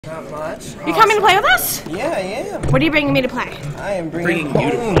Not much. You coming to play with us? Yeah, I am. What are you bringing me to play? I am bringing you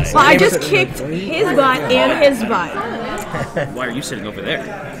to play. Well, I just kicked his butt and his butt. Why are you sitting over there?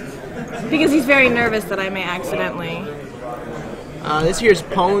 Because he's very nervous that I may accidentally. This here's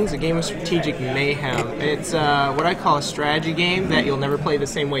Pwns, a game of strategic mayhem. It's what I call a strategy game that you'll never play the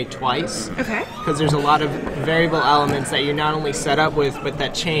same way twice. Okay. Because there's a lot of variable elements that you're not only set up with, but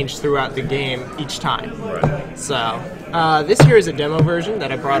that change throughout the game each time. Right. So, this here is a demo version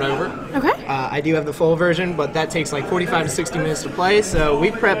that I brought over. Okay. I do have the full version, but that takes like 45 to 60 minutes to play, so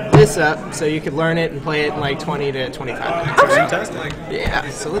we prepped this up so you could learn it and play it in like 20 to 25 minutes. Okay. Fantastic. Yeah,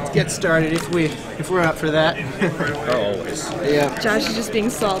 so let's get started if we're up for that. Oh, always. Yeah. Josh is just being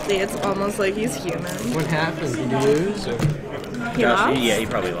salty. It's almost like he's human. What happened? Did you lose? Or? He lost? Yeah, he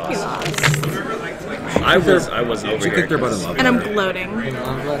probably lost. He lost. I wasn't over She here. kicked her butt in love And I'm letter. gloating. In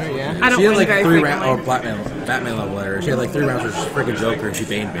love letter, yeah. I don't She had win like very 3 frequently. rounds. Oh, Batman love letter. She had like 3 rounds where she's freaking Joker and she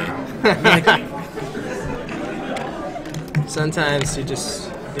baned me. Sometimes it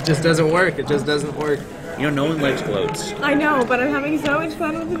just doesn't work. It just doesn't work. You know, no one likes gloats. I know, but I'm having so much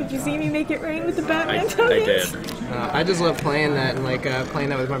fun with it. Did you see me make it rain with the Batman I tokens? did. I just love playing that and like playing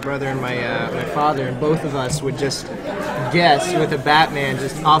that with my brother and my father, and both of us would just guess with a Batman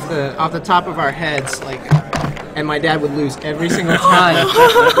just off the top of our heads, like, and my dad would lose every single time.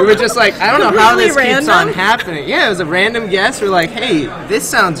 We were just like, I don't know how this Completely keeps on random? happening. Yeah, it was a random guess. We're like, hey, this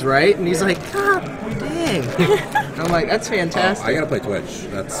sounds right, and he's like, God dang. And I'm like, that's fantastic. I gotta play Twitch.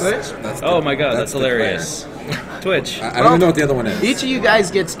 That's Twitch? That's Oh my god, that's the hilarious. Twitch. plan. I don't even know what the other one is. Each of you guys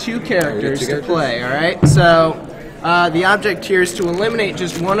gets 2 characters two to characters? play, alright? So, the object here is to eliminate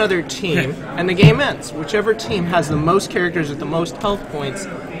just one other team, and the game ends. Whichever team has the most characters with the most health points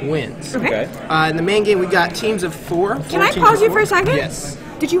wins. Okay. In the main game, we got teams of 4. Can I pause you for a second? Yes.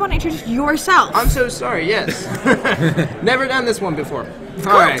 Did you want to introduce yourself? I'm so sorry, yes. Never done this one before.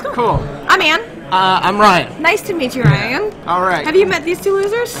 Alright, cool. I'm Ann. I'm Ryan. Nice to meet you, Ryan. Alright. Have you met these 2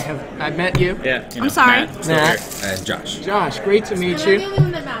 losers? I've met you. Yeah. You know, I'm sorry. Matt, Matt. still And Josh. Josh, great to meet You're the you. only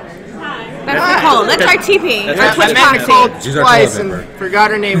one that matters. Hi. That's Hi. Nicole. That's our TP. That's Our our I Twitch met proxy. Nicole She's our twice club and member.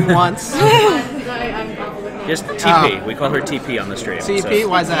 forgot her name once. I'm complimenting. here. Just TP. We call her TP on the stream. CP, so.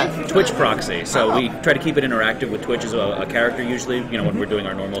 why's that? Twitch proxy. So we try to keep it interactive with Twitch as a character usually, you know, when we're doing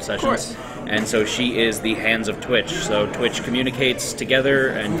our normal sessions. course. And so she is the hands of Twitch. So Twitch communicates together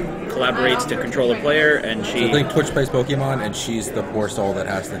and collaborates to control a player, and So she... I think Twitch plays Pokemon, and she's the poor soul that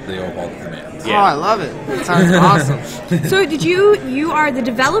has to deal with all the commands. Oh, I love it. That sounds awesome. So you are the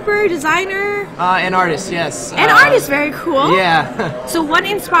developer, designer, An artist, yes. and artist. Very cool. Yeah. So what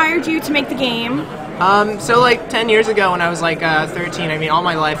inspired you to make the game? So like 10 years ago when I was like 13, I mean, all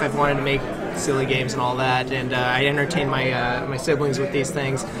my life I've wanted to make silly games and all that, and I entertained my siblings with these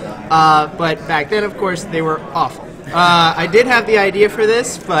things. But back then, of course, they were awful. I did have the idea for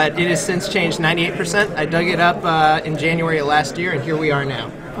this, but it has since changed 98%. I dug it up in January of last year, and here we are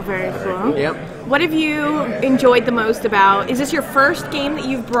now. Oh, very cool. Yep. What have you enjoyed the most about? Is this your first game that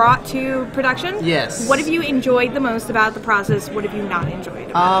you've brought to production? Yes. What have you enjoyed the most about the process? What have you not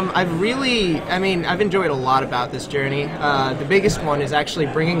enjoyed? I've enjoyed a lot about this journey. The biggest one is actually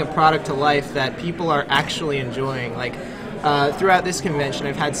bringing a product to life that people are actually enjoying. Like, throughout this convention,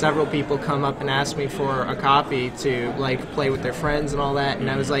 I've had several people come up and ask me for a copy to like play with their friends and all that, and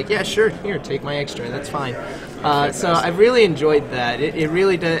I was like, yeah, sure, here, take my extra, that's fine. So I've really enjoyed that. It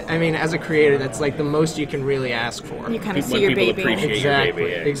really does. I mean, as a creator, that's like the most you can really ask for. You kind of When see your people baby. appreciate Exactly. your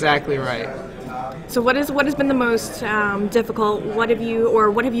baby. Yeah. Exactly right. So what has been the most difficult? What have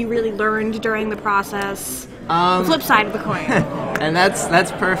you really learned during the process? The flip side of the coin. And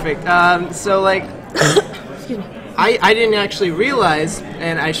that's perfect. So like. Excuse me. I didn't actually realize,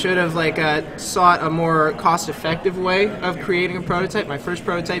 and I should have sought a more cost-effective way of creating a prototype. My first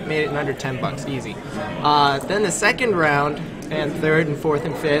prototype made it in under $10, easy. Then the second round, and third and fourth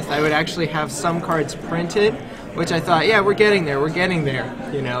and fifth, I would actually have some cards printed, which I thought, yeah, we're getting there.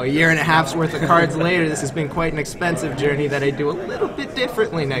 You know, a year and a half's worth of cards later, this has been quite an expensive journey that I do a little bit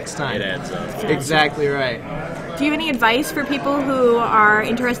differently next time. It adds up. Exactly right. Do you have any advice for people who are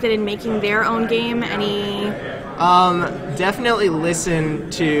interested in making their own game? Definitely listen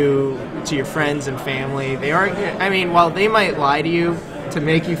to your friends and family. They aren't. I mean, while they might lie to you to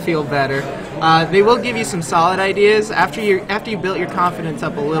make you feel better, they will give you some solid ideas. After you built your confidence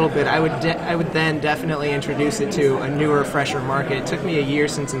up a little bit, I would then definitely introduce it to a newer, fresher market. It took me a year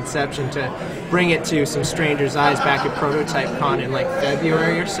since inception to bring it to some strangers' eyes back at Prototype Con in like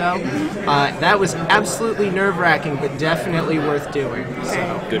February or so. That was absolutely nerve-wracking, but definitely worth doing.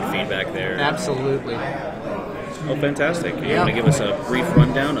 So Good feedback there. absolutely. Oh, fantastic! You Yeah. want to give us a brief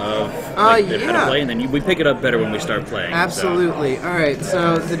rundown of how to yeah. play, and then we pick it up better when we start playing. Absolutely. All right.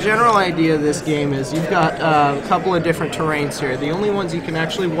 So the general idea of this game is you've got a couple of different terrains here. The only ones you can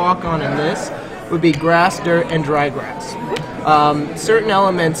actually walk on in this would be grass, dirt, and dry grass. Certain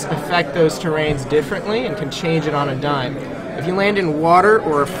elements affect those terrains differently and can change it on a dime. If you land in water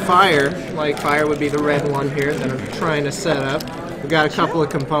or fire, like fire would be the red one here that I'm trying to set up. We've got a couple of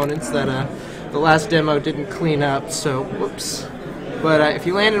components that the last demo didn't clean up, so whoops. But if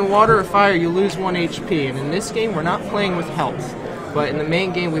you land in water or fire, you lose 1 HP. And in this game, we're not playing with health. But in the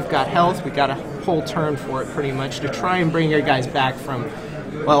main game, we've got health. We've got a whole turn for it, pretty much, to try and bring your guys back from,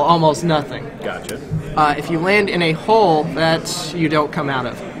 well, almost nothing. Gotcha. If you land in a hole, that you don't come out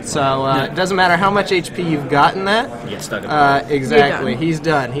of. So it doesn't matter how much HP you've got in that. You get stuck in the Exactly. You're done. He's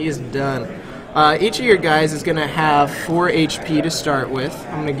done. He is done. Each of your guys is going to have 4 HP to start with.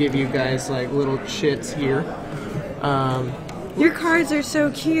 I'm going to give you guys like little chits here. Your cards are so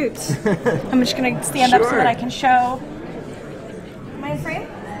cute. I'm just gonna stand up so Sure. that I can show. Am I in frame?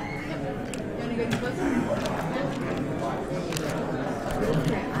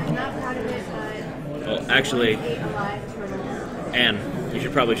 I'm not proud of it, but Well, actually, ate a live turtle. Anne, you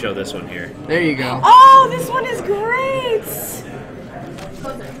should probably show this one here. There you go. Oh, this one is great.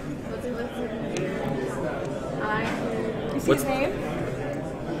 Closer. I You see his name?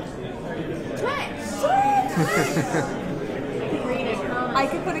 I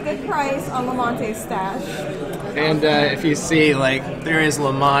could put a good price on Lamonte's stash. And if you see, like, there is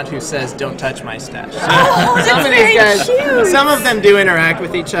Lamont who says, "Don't touch my stash." Oh, that's Some of very these guys, cute. some of them do interact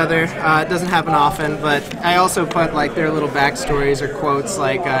with each other. It doesn't happen often, but I also put like their little backstories or quotes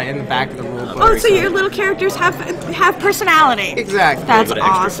like in the back of the rule book. Oh, so your little characters have personality. Exactly. That's A little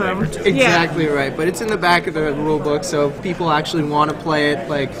bit extra awesome. flavor, too. Exactly right, but it's in the back of the rule book, so if people actually want to play it,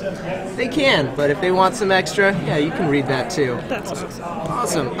 like, they can. But if they want some extra, yeah, you can read that too. That's awesome.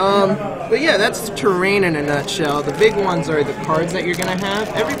 Awesome. But yeah, that's terrain in a nutshell. The big ones are the cards that you're going to have.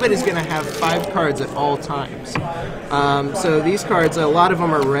 Everybody's going to have 5 cards at all times. So these cards, a lot of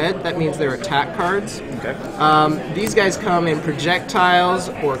them are red. That means they're attack cards. Okay. These guys come in projectiles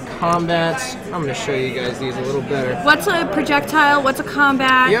or combats. I'm going to show you guys these a little better. What's a projectile? What's a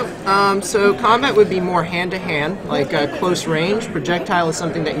combat? Yep. So combat would be more hand-to-hand, like close range. Projectile is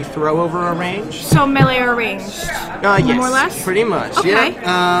something that you throw over a range. So melee or ranged? Yes, More or less? pretty much. Okay.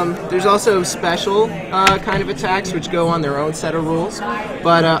 Yeah. There's also special kind of attacks which go on their own set of rules,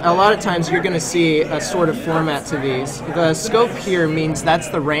 but a lot of times you're going to see a sort of format to these. The scope here means that's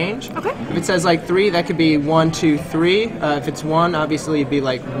the range. Okay. If it says like 3, that could be 1, 2, 3. If it's 1, obviously it'd be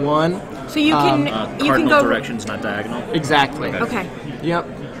like 1. So you can Cardinal go directions, not diagonal. Exactly. Okay. Yep.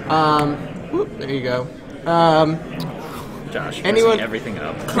 There you go. Josh, Anyone- messing everything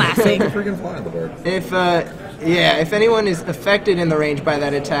up. Classic. Freaking fly on the board. If anyone is affected in the range by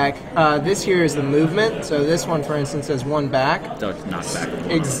that attack, this here is the movement. So this one, for instance, has 1 back. So it's knocked back. with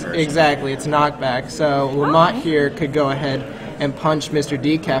one person. Exactly, it's knockback. So Lamont here could go ahead and punch Mr.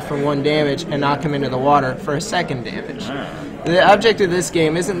 Decaf for 1 damage and knock him into the water for a 2nd damage. The object of this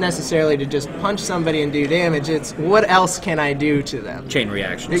game isn't necessarily to just punch somebody and do damage, it's what else can I do to them? Chain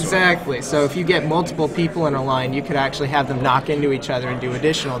reaction. Exactly. So if you get multiple people in a line, you could actually have them knock into each other and do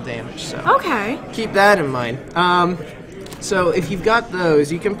additional damage. So Okay. keep that in mind. So if you've got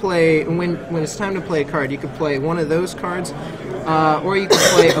those, you can play, when it's time to play a card, you can play one of those cards, or you can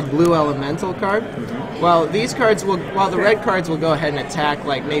play a blue elemental card. Well, these cards will, while the red cards will go ahead and attack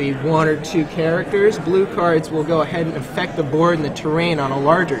like maybe 1 or 2 characters, blue cards will go ahead and affect the board and the terrain on a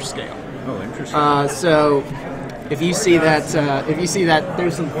larger scale. Oh, interesting. So if you see that,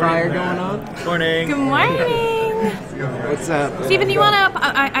 there's some fire going on. Morning. Good morning. What's up? Steven, you want to...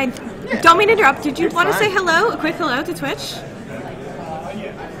 I don't mean to interrupt. Did you want to fine. say hello? A quick hello to Twitch?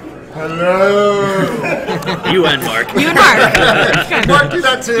 Hello. You and Mark. You and Mark. Good. Mark, do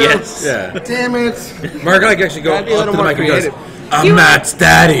that too. Yes. Yeah. Damn it. Mark, I can actually go Gotta be a up to little the more mic and goes, creative. I'm You- Matt's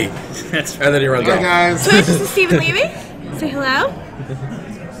daddy. That's And then he runs Hi off. guys. Twitch, this is Steven Levy. Say hello.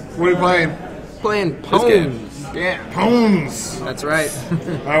 What are you playing? Playing good. Poems. Yeah, Poems. that's right.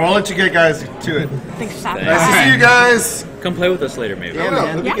 Alright, well, I'll let you get guys to it. Thanks for stopping Nice to by. see you guys. Come play with us later, maybe. Yeah, No, man.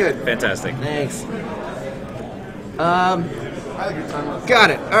 that'll be Yeah. good. Fantastic. Thanks. Got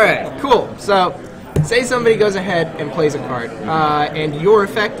it. All right. Cool. So, say somebody goes ahead and plays a card, and you're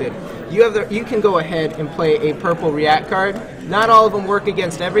affected. you can go ahead and play a purple react card. Not all of them work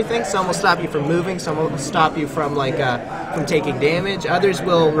against everything. Some will stop you from moving. Some will stop you from from taking damage. Others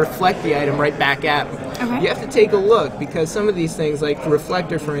will reflect the item right back at them. Okay. You have to take a look because some of these things, like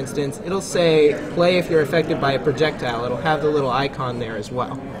Reflector, for instance, it'll say play if you're affected by a projectile. It'll have the little icon there as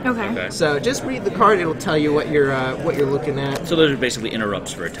well. Okay. Okay. So just read the card. It'll tell you what you're looking at. So those are basically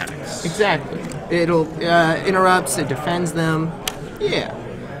interrupts for attacks. Exactly. It'll interrupts. It defends them. Yeah.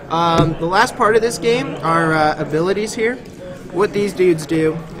 The last part of this game are abilities here. What these dudes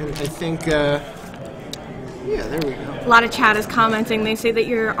do, and I think, yeah, there we go. A lot of chat is commenting. They say that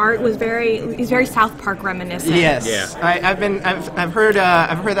your art is very South Park reminiscent. Yes. Yeah. I've heard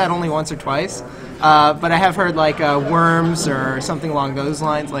that only once or twice, but I have heard like Worms or something along those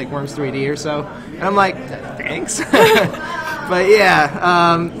lines, like Worms 3D or so, and I'm like, thanks. But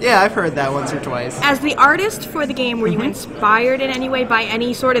yeah, I've heard that once or twice. As the artist for the game, were you inspired in any way by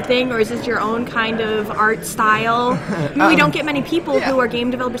any sort of thing, or is this your own kind of art style? I mean, we don't get many people who are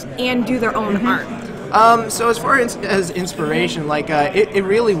game developers and do their own art. So as far as inspiration, like it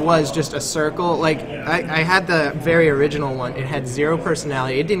really was just a circle. Like I had the very original one. It had zero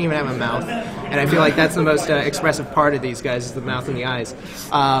personality. It didn't even have a mouth, and I feel like that's the most expressive part of these guys is the mouth and the eyes.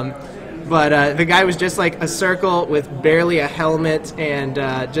 But the guy was just like a circle with barely a helmet and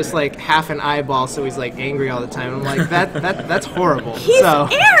just like half an eyeball, so he's like angry all the time. I'm like, that's horrible. He's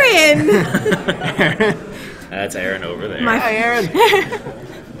Aaron! That's Aaron over there. Hi, Aaron.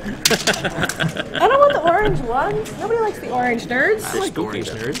 I don't want the orange one. Nobody likes the orange nerds. I like orange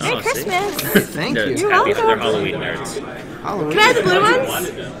nerds. Oh, Merry see? Christmas! Thank Nerds you. happy for their welcome. Halloween nerds. Halloween. Can I have the blue ones?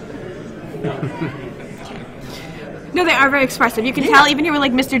 No, they are very expressive. You can tell even here with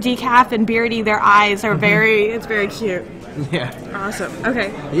like Mr. Decaf and Beardy, their eyes are it's very cute. Yeah. Awesome.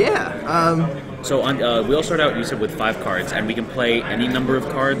 Okay. Yeah. So we all start out, you said, with 5 cards, and we can play any number of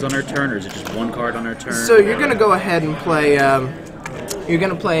cards on our turn, or is it just 1 card on our turn? So you're gonna go ahead and play.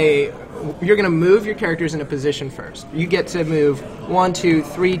 You're gonna move your characters in a position first. You get to move 1, 2,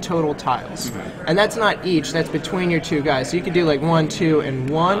 3 total tiles, and that's not each. That's between your 2 guys. So you could do like 1, 2, and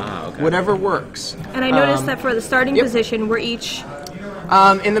 1, okay. whatever works. And I noticed that for the starting yep. position, we're each.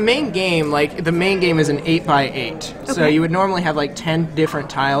 In the main game, the main game is an 8x8. So Okay. you would normally have like 10 different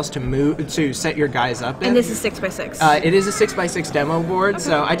tiles to set your guys up in. And this is 6x6. It is a 6x6 demo board,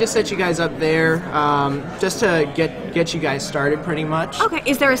 so I just set you guys up there just to get you guys started, pretty much. Okay.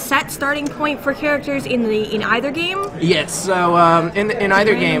 Is there a set starting point for characters in either game? Yes. So in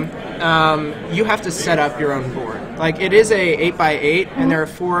either game, you have to set up your own board. Like it is a 8x8, and there are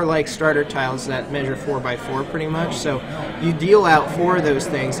 4 like starter tiles that measure 4x4 pretty much. So you deal out 4 of those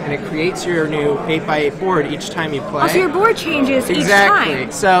things, and it creates your new 8x8 board each time you play. Oh, so your board changes Exactly. each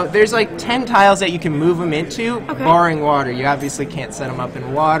time. So there's like 10 tiles that you can move them into, Okay. barring water. You obviously can't set them up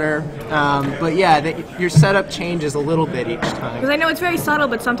in water. But yeah, your setup changes a little bit each time. Because I know it's very subtle,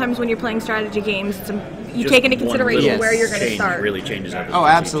 but sometimes when you're playing strategy games, you Just take into one consideration little where you're going to change start. really changes everything. Oh,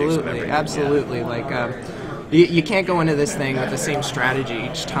 Changes absolutely, everything. absolutely. Like you can't go into this thing with the same strategy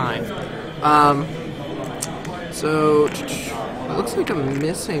each time. So it looks like I'm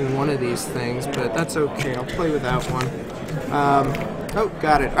missing one of these things, but that's okay. I'll play without one. Oh,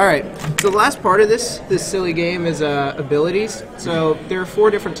 got it. All right. So the last part of this silly game is abilities. So there are 4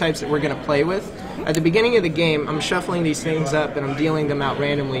 different types that we're going to play with. At the beginning of the game, I'm shuffling these things up and I'm dealing them out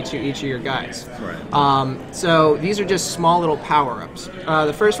randomly to each of your guys. Right. So these are just small little power-ups.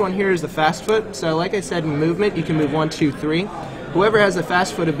 The first one here is the fast foot. So like I said, in movement, you can move 1, 2, 3. Whoever has the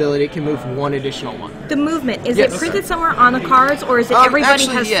fast foot ability can move 1 additional one. The movement, is Yes. it printed somewhere on the cards, or is it everybody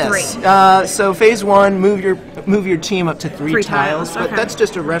Actually, has 3? yes. So phase 1, move your team up to 3 3 tiles, tiles, but okay. that's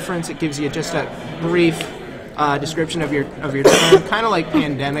just a reference. It gives you just a brief description of your turn, kind of like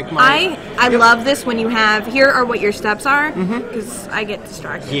pandemic mode. I love this when you have, here are what your steps are, because I get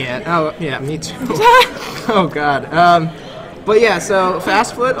distracted. Yeah. Oh, yeah. Me too. Oh God. But yeah, so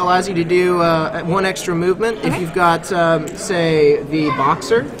fast foot allows you to do 1 extra movement. If you've got, say, the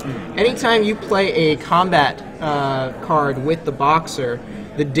boxer, anytime you play a combat card with the boxer,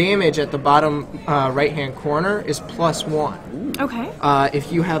 the damage at the bottom right-hand corner is +1. Okay.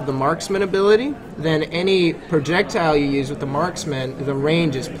 If you have the marksman ability, then any projectile you use with the marksman, the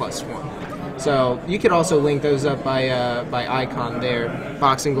range is +1. So you could also link those up by icon there,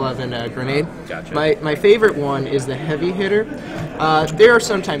 boxing glove and grenade. Gotcha. My favorite one is the heavy hitter. There are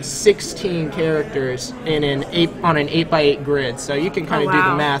sometimes 16 characters on an 8x8 grid, so you can kind of do the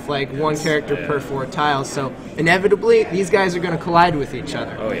wow. math, like 1 character per 4 tiles. So inevitably, these guys are going to collide with each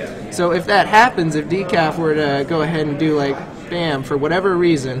other. Oh, yeah. So if that happens, if Decaf were to go ahead and do like, bam, for whatever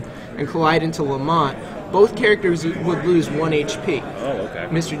reason, and collide into Lamont, both characters would lose 1 HP. okay.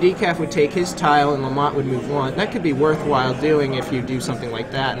 Mr. Decaf would take his tile and Lamont would move 1. That could be worthwhile doing if you do something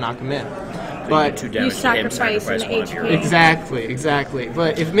like that and knock him in. But 2 damage You to him, sacrifice sacrifice an 1 of your HP. exactly.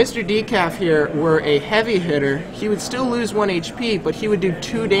 But if Mr. Decaf here were a heavy hitter, he would still lose 1 HP, but he would do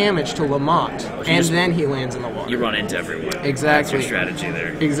 2 damage to Lamont, and then he lands in the water. You run into everyone. Exactly. That's your strategy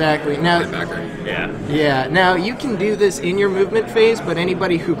there. Exactly. Now, Yeah. yeah. Now you can do this in your movement phase, but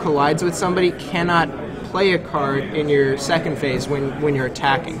anybody who collides with somebody cannot play a card in your second phase when you're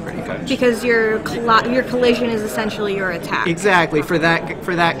attacking, pretty much. Because your collision is essentially your attack. Exactly, for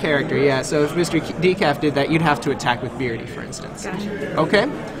that character, yeah. So if Mr. Decaf did that, you'd have to attack with Beardy, for instance. Gotcha. Okay.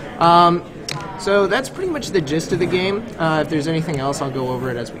 So that's pretty much the gist of the game. If there's anything else, I'll go over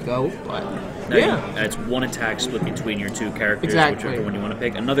it as we go. But Now yeah, it's 1 attack split between your 2 characters, Exactly. whichever one you want to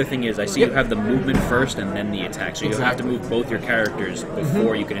pick. Another thing is, I see Yep. you have the movement first and then the attack, so you have to Exactly. move both your characters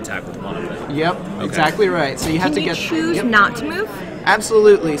before you can attack with one of them. yep, exactly right. So you have Can to you get choose yep. not to move?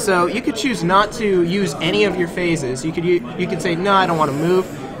 Absolutely. So you could choose not to use any of your phases. You could say, no, I don't want to move.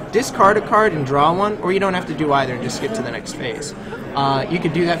 Discard a card and draw 1, or you don't have to do either and just skip to the next phase. You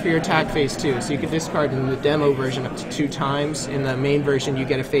could do that for your attack phase too. So you could discard in the demo version up to 2 times. In the main version, you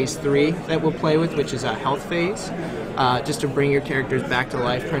get a phase 3 that we'll play with, which is a health phase, just to bring your characters back to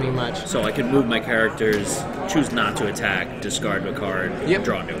life, pretty much. So I can move my characters, choose not to attack, discard a card, Yep.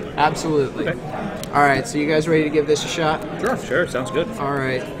 draw a new one. Absolutely. Okay. All right. So you guys ready to give this a shot? Sure, sounds good. All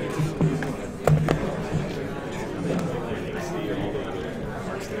right.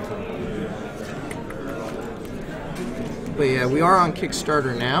 But yeah, we are on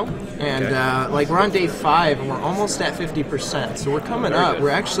Kickstarter now, and Okay. we're on day 5, and we're almost at 50%. So we're coming Very up. good. We're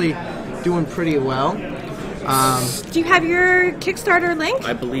actually doing pretty well. Do you have your Kickstarter link?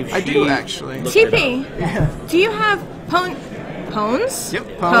 I believe I she do, actually. looked it up. TP, do you have Pones? Yep,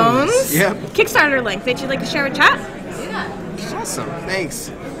 Pones? Pones. Yep. Kickstarter link that you'd like to share with chat? Awesome.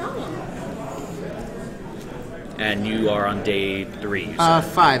 Thanks. And you are on day 3. you said.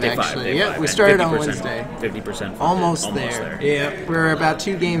 5 Day actually. day Yep. five, We and started on 50% Wednesday. 50% funded. Almost there. Yeah. We're about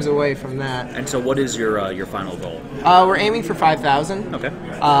 2 games away from that. And so, what is your final goal? We're aiming for 5,000. Okay.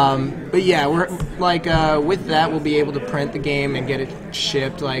 But yeah, we're with that we'll be able to print the game and get it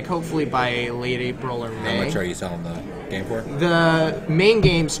shipped hopefully by late April or May. How much are you selling the game for? The main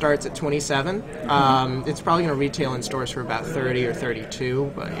game starts at 27. It's probably going to retail in stores for about 30 or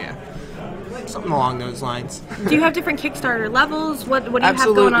 32, but yeah. Something along those lines. Do you have different Kickstarter levels? What do you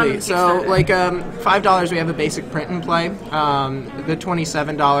Absolutely. have going on with So, Kickstarter? $5 we have a basic print and play. The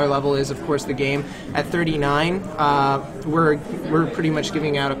 $27 level is, of course, the game. At $39, we're pretty much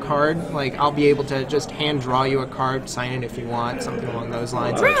giving out a card. I'll be able to just hand draw you a card, sign it if you want, something along those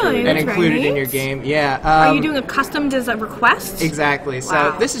lines. Really? And That's include it in right. your game. Yeah. Are you doing a custom as a request? Exactly. So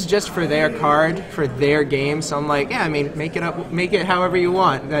Wow. this is just for their card, for their game. So I'm make it however you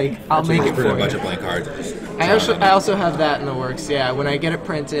want. I'll make it Just for print a you. bunch of blank cards. and just I also have that in the works. Yeah, when I get it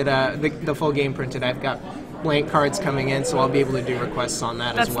printed, the full game printed, I've got blank cards coming in, so I'll be able to do requests on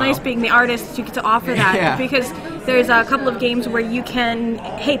that That's as well. nice being the artist. You get to offer that Yeah. because there's a couple of games where you can,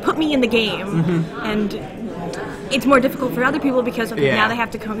 hey, put me in the game, and it's more difficult for other people because Yeah. now they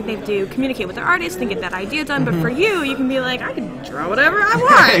have to communicate with their artist and get that idea done. But for you can be like, I can draw whatever I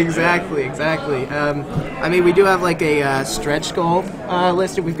want. Exactly. We do have a stretch goal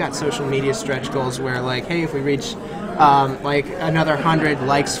listed. We've got social media stretch goals where hey, if we reach another 100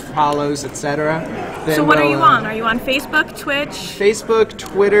 likes, follows, etc. So what are you on? Are you on Facebook, Twitch? Facebook,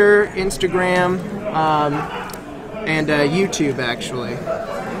 Twitter, Instagram, and YouTube, actually.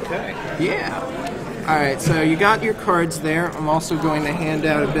 Okay. Yeah. All right, so you got your cards there. I'm also going to hand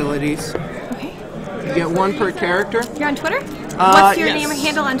out abilities. Okay. You get 1 per character. You're on Twitter? What's your yes. name and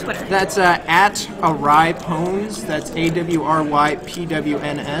handle on Twitter? That's at Arypwns. That's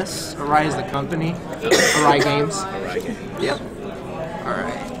AWRYPWNS. Arai is the company. Arai Games. Yep. All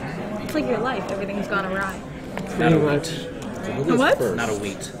right. It's like your life. Everything's gone awry. Pretty much. So who goes What? first? Not a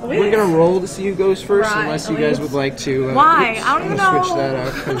wheat. We're gonna roll to see who goes first, Right, unless you guys would like to. Why? Oops, I don't I'm even gonna switch know. that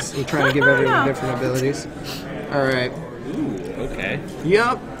up because I'm trying to give I don't everyone know. different abilities. All right. Okay.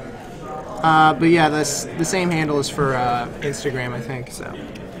 Yep. But yeah, the same handle is for Instagram, I think. So.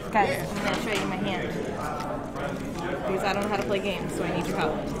 Guys, I'm going to show you my hand. Because I don't know how to play games, so I need your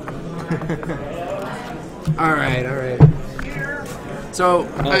help. All right. So.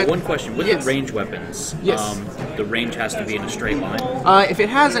 One question. With yes. the range weapons, Yes. the range has to be in a straight line. If it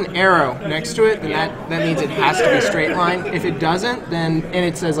has an arrow next to it, then that means it has to be straight line. If it doesn't, then and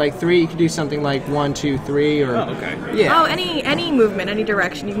it says 3, you can do something like 1, 2, 3, or Oh, okay. yeah. Oh, any movement, any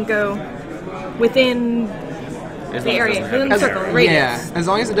direction. You can go within As the long as it area, doesn't have within an the As- circle, arrow. radius. Yeah, as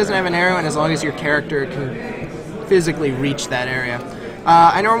long as it doesn't have an arrow and as long as your character can physically reach that area.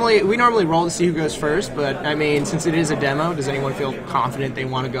 We normally roll to see who goes first, but I mean, since it is a demo, does anyone feel confident they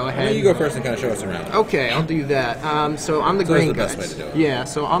want to go ahead? You go first and kind of show us around. Okay, I'll do that. So I'm the So that's green the best guys. way to do it. Yeah,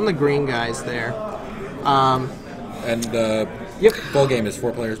 so I'm the green guys there. Yep. Full game is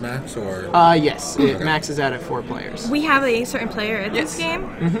 4 players max, or Yes, it maxes out at 4 players. We have a certain player in this game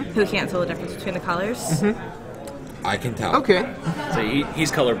Mm-hmm. who can't tell the difference between the colors. I can tell. Okay. So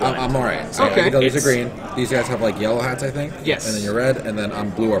he's colorblind. I'm alright. So Okay. I can tell these are It's- green. These guys have like yellow hats, I think. Yes. And then you're red, and then I'm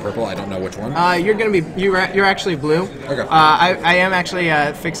blue or purple. I don't know which one. You're gonna be you're actually blue. Okay. I am actually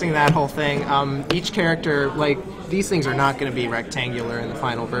fixing that whole thing. Each character, like these things, are not going to be rectangular in the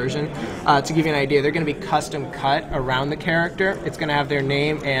final version. To give you an idea, they're going to be custom cut around the character. It's going to have their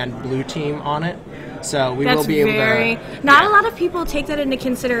name and blue team on it. So we That's will be able very. to. Not a lot of people take that into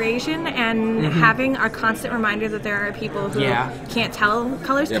consideration, and having a constant reminder that there are people who Yeah. can't tell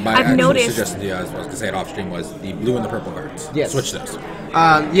colors. Yeah, my I've actual noticed. suggestion to you, I was going to say it off stream, was the blue and the purple cards. Yes. Switch those.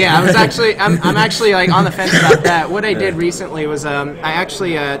 Yeah, I was actually, I'm actually like on the fence about that. What I did recently was I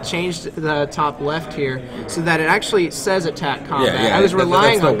actually changed the top left here so that it actually says attack combat. Yeah, I was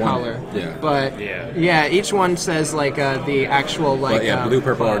relying that's on the one. color, Yeah. but Yeah. each one says like the actual like. But yeah, blue,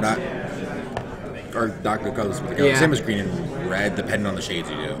 purple, or class. not. Or not good colors, but the Yeah. same as green and red, depending on the shades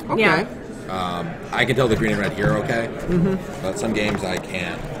you do. Okay. Yeah. I can tell the green and red here, okay? But some games I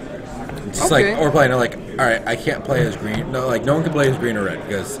can't. It's just Okay. like, or playing, like, alright, I can't play as green. No, like, no one can play as green or red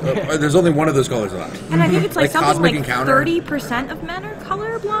because there's only one of those colors allowed. And I think it's like, Like something Cosmic like Encounter. 30% of men are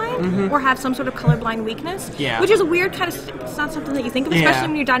colorblind or have some sort of colorblind weakness. Yeah. Which is a weird kind of. It's not something that you think of, especially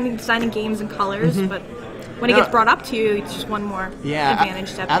Yeah. when you're designing games in colors. But when it No. gets brought up to you, it's just one more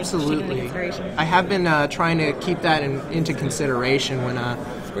advantage to take into absolutely. consideration. I have been trying to keep that into consideration when.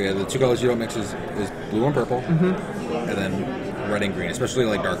 But yeah, the two colors you don't mix is blue and purple, and then red and green, especially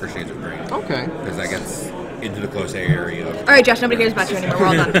like darker shades of green. Okay. Because that gets into the close area of. All right, Josh. Nobody cares about you anymore. We're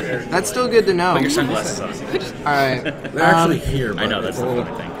all done. That's still good to know. Put your sunglasses on. All right. They're actually here, but I know, that's it's the a little-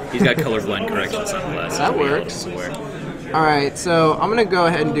 funny thing. He's got colorblind correction sunglasses. That we all works. wear. All right, so I'm gonna go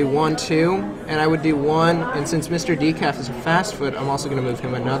ahead and do 1, 2, and I would do 1. And since Mr. Decaf is a fast foot, I'm also gonna move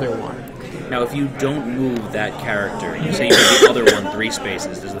him another 1. Now, if you don't move that character, you say you move the other one 3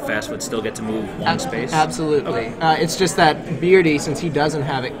 spaces, does the fast foot still get to move 1 space? Absolutely. It's just that Beardy, since he doesn't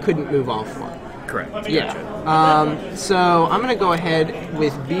have it, couldn't move all 4. Correct. Yeah. Gotcha. So I'm gonna go ahead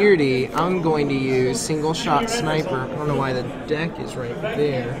with Beardy. I'm going to use single shot sniper. I don't know why the deck is right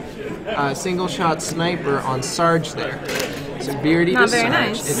there. Single shot sniper on Sarge there. So Beardy Not to very Sarge.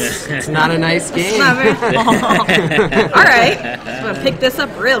 nice. It's not a nice game. Not very- all right. I'm gonna pick this up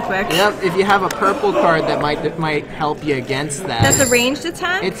real quick. Yep. If you have a purple card that might help you against that. That's a ranged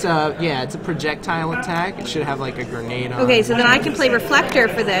attack. It's it's a projectile attack. It should have like a grenade on. Okay, it. so then I can play Reflector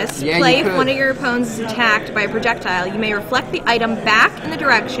for this. Yeah, Play you if could. one of your opponents is attacked by a projectile. You may reflect the item back in the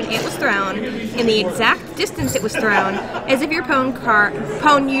direction it was thrown, in the exact distance it was thrown, as if your opponent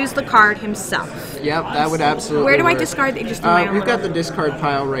used the card himself. Yep, that would absolutely. Where do I work. discard it? Just in my own We've got the little- discard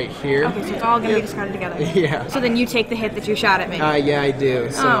pile right here. Okay, so it's all gonna be discarded together. Yeah. So then you take the hit that you shot at me. Yeah, I do.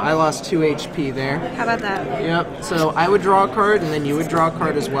 So Oh. I lost 2 HP there. How about that? Yep. So I would draw a card, and then you would draw a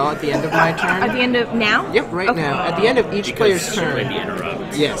card as well at the end of my turn. At the end of now? Yep, right Okay. now. At the end of each player's Because there may be turn.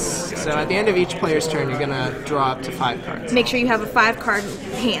 interrupt. Yes. So at the end of each player's turn, you're gonna draw up to 5 cards. Make sure you have a 5-card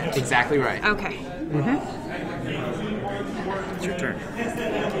hand. Exactly right. Okay. It's your turn.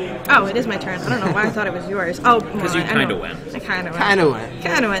 Oh, it is my turn. I don't know why I thought it was yours. Oh, Because you I know. kinda win. I kind of win. Kind of went.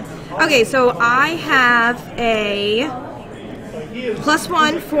 Kind of win. Okay, so I have a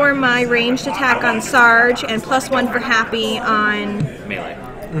 +1 for my ranged attack on Sarge and +1 for Happy on Melee.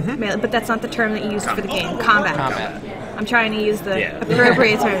 melee, but that's not the term that you used for the game. Combat. Combat. I'm trying to use the Yeah.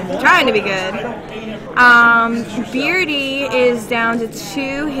 appropriate term. I'm trying to be good. Beardy is down to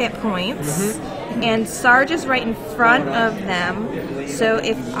 2 hit points, and Sarge is right in front of them. So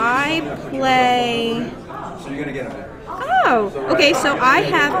if I play... Oh, okay, so I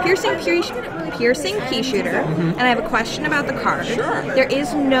have Piercing Pea Shooter, and I have a question about the card. Sure. There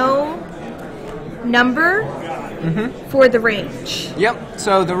is no number for the range. Yep.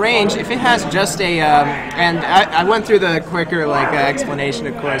 So the range, if it has just a, and I went through the quicker explanation,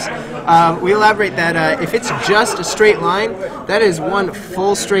 of course. We elaborate that if it's just a straight line, that is one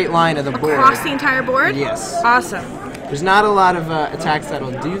full straight line of the board. Across the entire board? Yes. Awesome. There's not a lot of attacks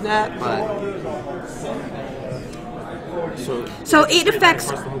that'll do that, but So it affects...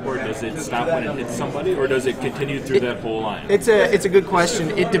 Across the whole board, does it stop when it hits somebody, or does it continue through that whole line? it's a good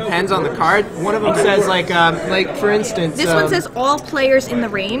question. It depends on the card. One of them says like for instance. This one says all players in the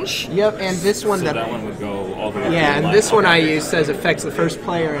range. Yep, and this one So that one would go all the way. Yeah, to the and line. this one I use says affects the first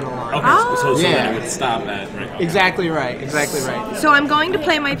player in a line. Okay, Oh. so Yeah. then it would stop at. Right. Exactly right. Exactly right. So I'm going to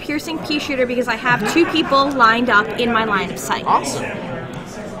play my piercing pea shooter because I have 2 people lined up in my line of sight. Awesome.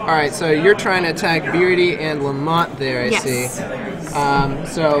 All right, so you're trying to attack Beardy and Lamont there, I Yes. see.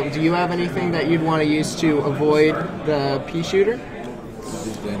 So do you have anything that you'd want to use to avoid the pea shooter?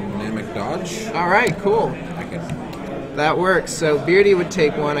 Dynamic dodge. All right, cool. I can. That works. So Beardy would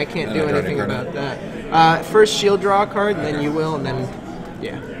take one. I can't And do I draw anything a card. about that. First shield draw a card, and then you will, and then,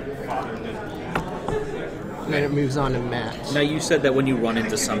 yeah. And then it moves on to Matt. Now, you said that when you run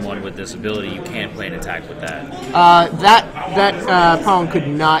into someone with this ability, you can't play an attack with that. That pawn could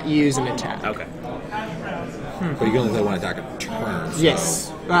not use an attack. Okay. But you can only play one attack a turn. So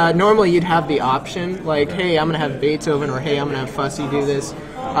Yes. Normally you'd have the option, like, hey, I'm going to have Beethoven, or hey, I'm going to have Fussy do this.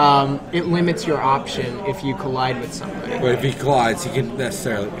 It limits your option if you collide with somebody. But if he collides, he can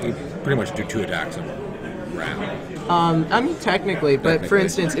pretty much do 2 attacks in a round. I mean, technically, but for Technically.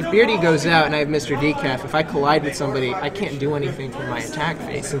 instance, if Beardy goes out and I have Mr. Decaf, if I collide with somebody, I can't do anything for my attack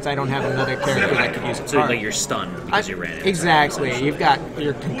phase since I don't have another character that could use a So card. like you're stunned because you ran it. Exactly. You've got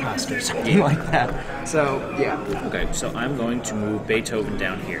your concussed or something like that. So, yeah. Okay, so I'm going to move Beethoven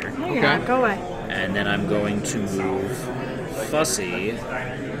down here, No, you're Okay. not. Go away. and then I'm going to move Fussy. I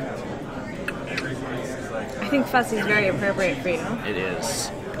think Fussy's very appropriate for you. It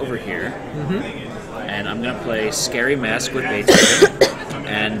is over here. And I'm going to play Scary Mask with Beethoven.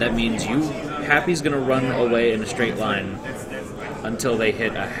 And that means you, Happy's going to run away in a straight line until they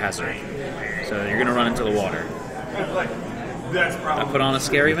hit a hazard. So you're going to run into the water. I put on a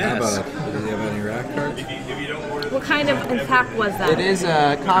Scary How Mask. about does he have any rack cards? What kind of attack was that? It is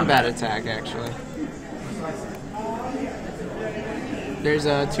a combat attack, actually. There's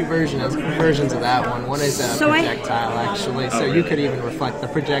 2 versions of that one. One is a So I- projectile, actually. So you could even reflect the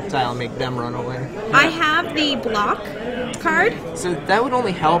projectile and make them run away. I have the block card, So that would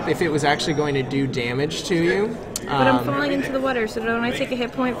only help if it was actually going to do damage to you. but I'm falling into the water, so don't I take a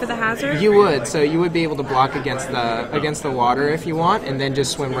hit point for the hazard? You would, so you would be able to block against the water if you want, and then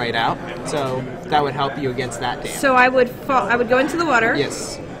just swim right out. So that would help you against that damage. So I would fall. I would go into the water.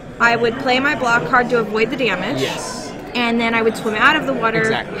 Yes, I would play my block card to avoid the damage. yes. And then I would swim out of the water.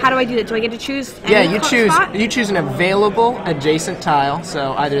 Exactly. How do I do that? Do I get to choose? Yeah, any you choose spot? you choose an available adjacent tile,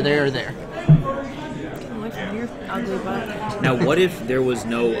 so either there or there. Get away from your ugly butt. Now, what if there was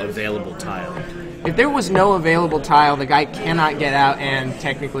no available tile? If there was no available tile, the guy cannot get out, and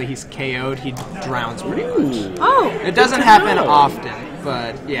technically he's KO'd. He drowns pretty much. Oh, It doesn't happen often,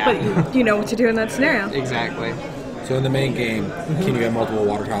 but yeah, but you know what to do in that scenario. exactly. So in the main game, can you have multiple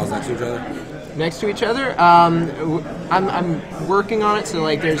water tiles next to each other? Next to each other, I'm working on it. So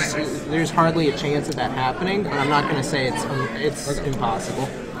like, there's hardly a chance of that happening, but I'm not going to say it's impossible.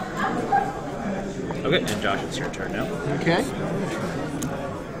 Okay, and Josh, it's your turn now. Okay.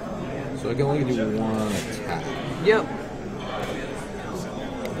 So I can only do 1 attack. Yep.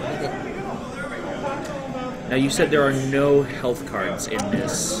 Now, you said there are no health cards in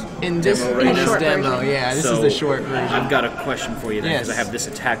this. In this Demo, right? in this Short demo, version. yeah, this So, is the short version. I've got a question for you then, because Yes. I have this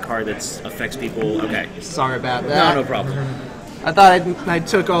attack card that affects people. Okay. Sorry about No, that. no problem. I thought I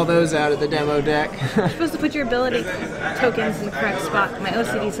took all those out of the demo deck. You're supposed to put your ability tokens in the correct spot. My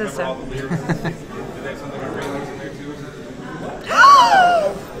OCD says so.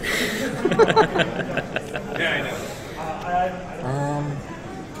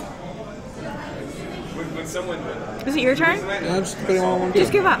 Is it your turn? Yeah, just put him on 1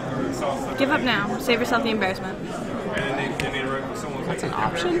 Just give up. Give up now. Save yourself the embarrassment. That's an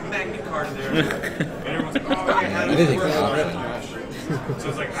option. Anything for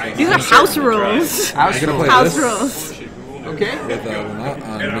option. These are house rules. House I'm gonna play House this rules. Okay. with Lamont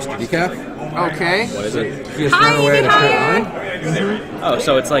on Mr. Decaf. Okay. What is it? He just Hi, run away at a hi. straight line. Oh,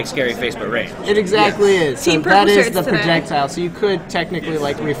 so it's like Scary Face but range. It exactly is. So Team that Purple is shirts the today. projectile. So you could technically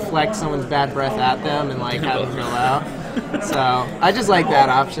like reflect someone's bad breath at them and like have them go out. So I just like that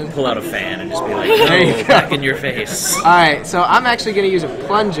option. Pull out a fan and just be like, There you no, go. back in your face. All right. So I'm actually going to use a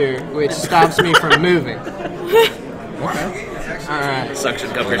plunger, which stops me from moving. All right. Suction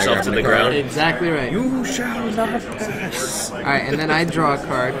cup yourself to the ground. Exactly right. You shall not pass. All right, and then I draw a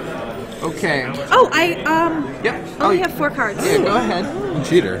card. Okay. Oh, I Yep. only have 4 cards. Yeah, go ahead.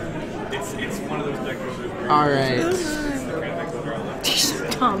 Cheater. All right.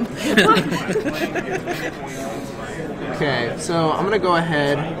 Dumb. Okay, so I'm gonna go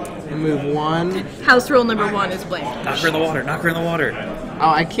ahead and move 1. House rule number 1 is blame. Knock her in the water. Knock her in the water. Oh,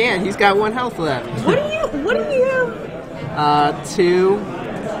 I can't. He's got 1 health left. What are you? 2,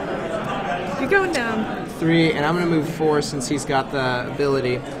 You're going down. 3, and I'm gonna move 4 since he's got the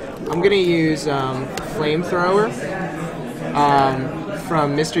ability. I'm gonna use flamethrower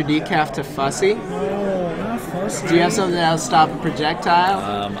from Mr. Decaf to Fussy. Do you have something that'll stop a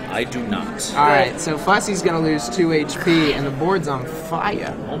projectile? I do not. Alright, so Fussy's gonna lose 2 HP and the board's on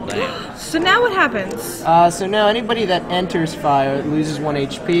fire. Oh, damn. So now what happens? So now anybody that enters fire loses 1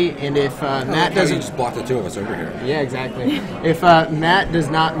 HP, and if Matt You doesn't... just blocked the two of us over here. Yeah, exactly. If Matt does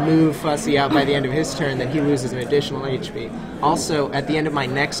not move Fussy out by the end of his turn, then he loses an additional HP. Also, at the end of my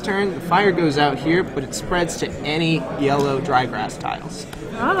next turn, the fire goes out here, but it spreads to any yellow dry grass tiles.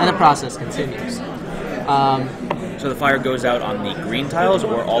 And the process continues. So the fire goes out on the green tiles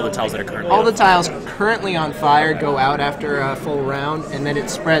or all the tiles that are currently All the on fire? tiles currently on fire go out after a full round, and then it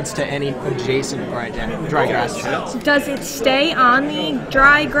spreads to any adjacent dry grass tiles. Does it stay on the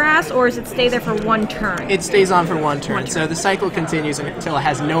dry grass, or does it stay there for 1 turn? It stays on for 1 turn, so the cycle continues until it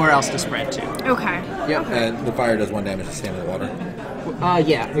has nowhere else to spread to. Okay. Yep. And the fire does 1 damage to staying in the water.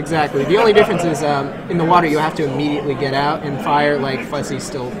 Yeah, exactly. The only difference is in the water you have to immediately get out. In fire, like Fuzzy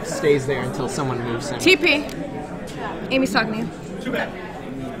still stays there until someone moves him. TP. Amy's talking to you.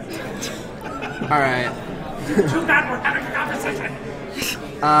 All right.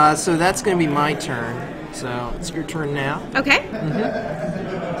 So that's going to be my turn. So it's your turn now. Okay.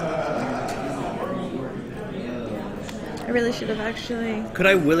 I really should have actually. Could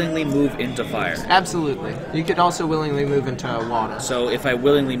I willingly move into fire? Absolutely. You could also willingly move into water. So if I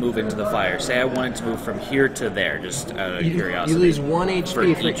willingly move into the fire, say I wanted to move from here to there, just out of curiosity. You lose 1 HP for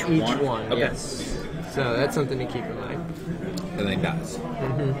each one? one. Okay. Yes. So that's something to keep in mind. And then he dies.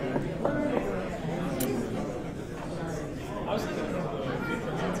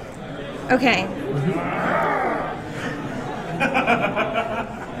 Okay.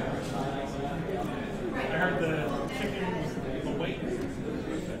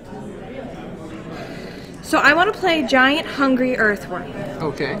 So I want to play Giant Hungry Earthworm.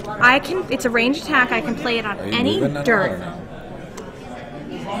 Okay. I can. It's a ranged attack. I can play it on Are you any moving that dirt. or no?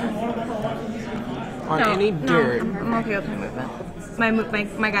 On any dirt. No, I'm okay with my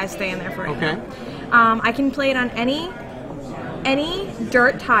movement. My guys stay in there for right Okay. now. I can play it on any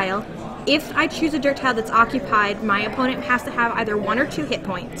dirt tile. If I choose a dirt tile that's occupied, my opponent has to have either 1 or 2 hit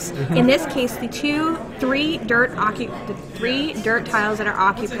points. In this case, the 3 dirt tiles that are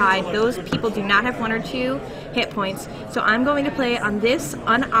occupied, those people do not have 1 or 2 hit points. So I'm going to play it on this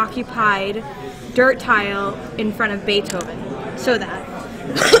unoccupied dirt tile in front of Beethoven, so that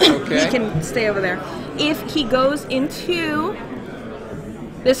Okay. he can stay over there. If he goes into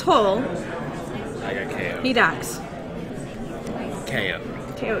this hole, I got KO. he dies. KO.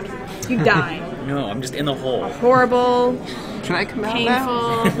 KO'd. You die. No, I'm just in the hole. Horrible, Can I come out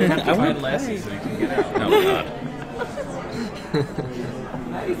now? painful. I want less. No, God.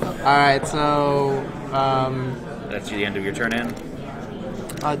 All right. So, That's the end of your turn, Ann?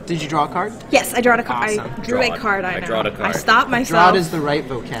 did you draw a card? Yes, I drawed a card. Awesome. I drew Draw a it. card. I know. drawed a card. I stopped Draw myself. is the right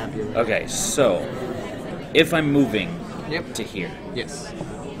vocabulary. Okay, so if I'm moving Yep. to here, Yes.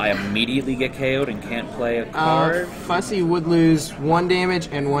 I immediately get KO'd and can't play a card? Fussy would lose 1 damage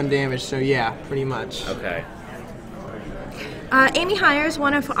and 1 damage. So yeah, pretty much. Okay. Amy hires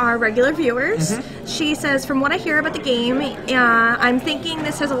one of our regular viewers. She says, from what I hear about the game, I'm thinking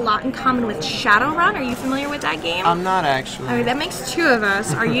this has a lot in common with Shadowrun. Are you familiar with that game? I'm not actually. I mean, that makes 2 of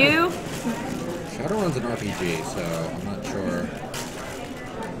us. Are you? Shadowrun's an RPG, so I'm not sure.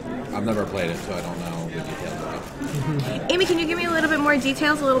 I've never played it, so I don't know the details of it. Amy, can you give me a little bit more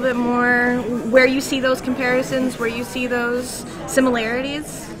details, a little bit more where you see those comparisons, where you see those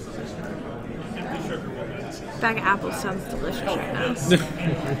similarities? Bag of apples sounds delicious right now.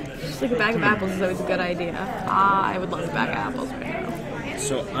 Just like a bag of apples is always a good idea. I would love a bag of apples right now.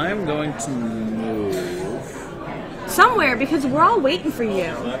 So I'm going to move Somewhere, because we're all waiting for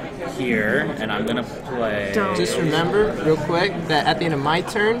you. here, and I'm going to play... Don't. Just remember, real quick, that at the end of my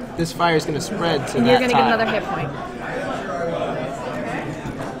turn, this fire is going to spread to And that you're going to get tile. another hit point.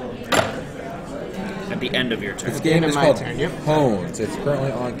 At the end of your turn. This game end of is my called turn, yep. Hones. It's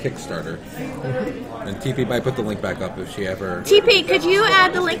currently on Kickstarter. And TP might put the link back up if she ever... TP, could you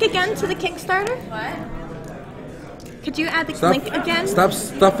add the link again to the Kickstarter? What? Could you add the link again? Stop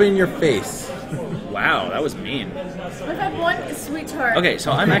stuffing your face. Wow, that was mean. What if I have one sweetheart? Okay,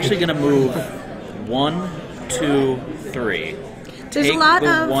 so I'm actually going to move 1, 2, 3. There's Take a lot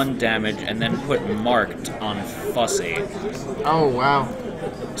the of 1 damage and then put marked on Fussy. Oh, wow.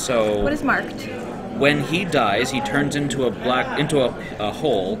 So What is marked? When he dies, he turns into a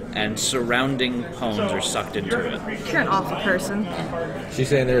hole, and surrounding pawns are sucked into it. You're an awful person. She's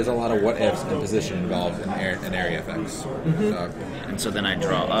saying there's a lot of what ifs and position involved in area effects. So, And so then I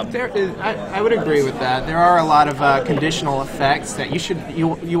draw up. There is, I would agree with that. There are a lot of conditional effects that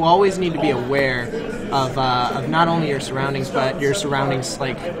you always need to be aware of not only your surroundings, but your surroundings,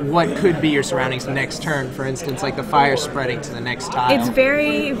 like what could be your surroundings next turn. For instance, like the fire spreading to the next tile. It's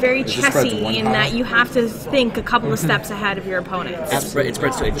very, very just spreads chessy one in tile? that you have to think a couple of steps ahead of your opponents. It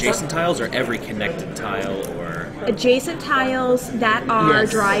spreads to adjacent tiles or every connected tile, or Adjacent tiles that are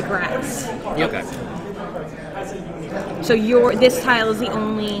Yes. dry grass. okay. So this tile is the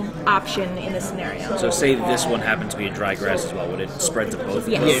only option in this scenario. So say this one happens to be a dry grass as well. Would it spread to both?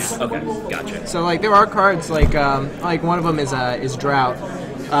 Yes. Okay, gotcha. So like there are cards like one of them is drought,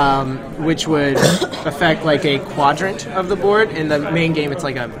 which would affect like a quadrant of the board. In the main game, it's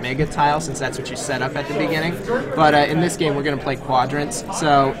like a mega tile since that's what you set up at the beginning. But in this game, we're going to play quadrants.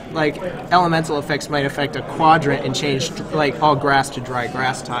 So like elemental effects might affect a quadrant and change like all grass to dry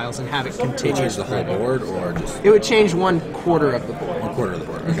grass tiles and have it continue. change the whole board or just It would change 1/4 of the board. 1/4 of the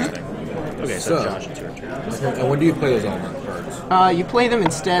board? Okay. Okay, so So- Josh, it's your turn. And when do you play those element cards? You play them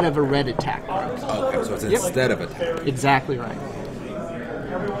instead of a red attack card. Okay, so it's instead of attack. Exactly right.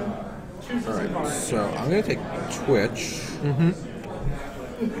 Alright, so I'm going to take Twitch. I'm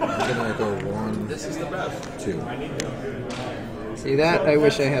going to go 1, 2. See that? I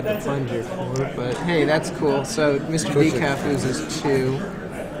wish I had the plunger for, but hey, that's cool. So Mr. Decaf loses 2.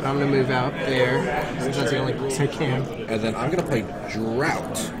 But I'm gonna move out there since that's the only place I can. And then I'm going to play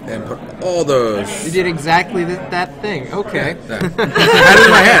Drought and put all those. You did exactly that thing. Okay. I had it in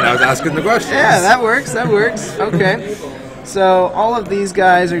my head. I was asking the question. Yeah, that works. That works. Okay. So all of these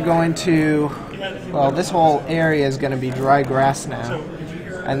guys are going to. Well, this whole area is going to be dry grass now,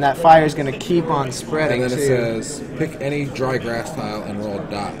 and that fire is going to keep on spreading And then it too. says, pick any dry grass tile and roll a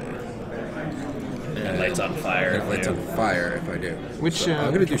die. And it lights on fire. And it lights on fire if I do. Which, So I'm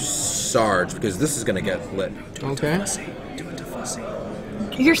going to do Sarge because this is going to get lit. Okay. Do it to Fussy.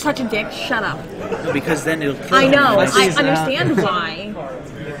 You're such a dick. Shut up. No, because then it'll kill I him. know. I Fussy's out. understand why.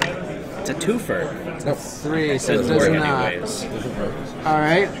 It's a twofer. Nope. 3, so it Doesn't does work not. anyways. All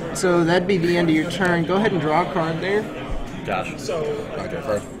right. So that'd be the end of your turn. Go ahead and draw a card there. Josh. Okay,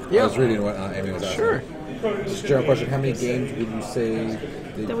 first. Yeah. I was reading what Amy was asking. Sure. Just a general question. How many games would you say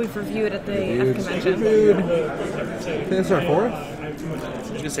That we've reviewed at the Reviewed. convention. I think that's our fourth? I was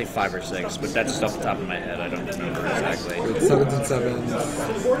going to say 5 or 6, but that's just off the top of my head. I don't remember exactly. It's 7s and 7s.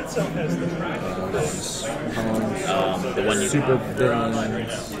 Poems. The one you Super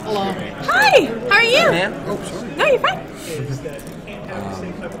villains. Hi. How are you? Man. Oh, sorry. No, you're fine.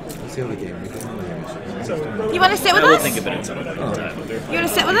 Let's see how the game is. You want to sit with I will us? think of it at some point in time. You want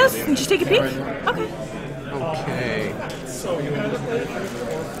to sit with us and just take a peek? Okay. Okay.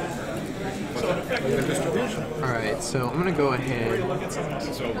 All right. So I'm gonna go ahead.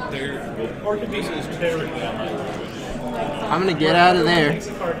 I'm gonna get out of there.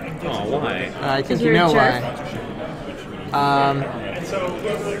 Oh, why? I think you you're a know jerk. why.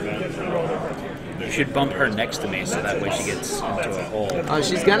 You should bump her next to me so that way she gets into a hole. Oh,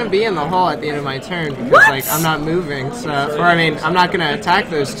 she's gonna be in the hole at the end of my turn because What? like I'm not moving. So, or I mean, I'm not gonna attack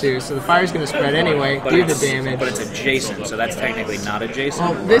those two. So the fire's gonna spread anyway. But Do the it's- damage. But it's adjacent, so that's technically not adjacent.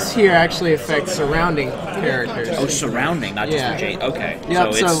 Well, this here actually affects surrounding characters. Oh, surrounding, not just Yeah. adjacent. Okay,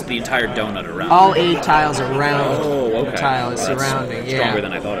 Yep, so it's so- the entire donut around. All 8 tiles around Oh, okay. the tile is Well, that's surrounding. Yeah. Stronger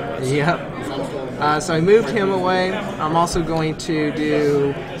than I thought it was. Yep. So I moved him away. I'm also going to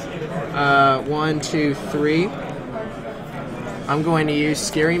do 1, 2, 3. I'm going to use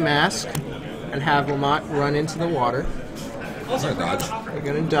Scary Mask and have Lamont run into the water. I'm gonna dodge. We're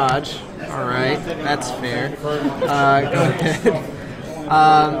going to dodge. All right, that's fair. Go ahead.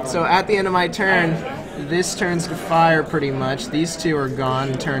 So at the end of my turn, this turns to fire pretty much. These two are gone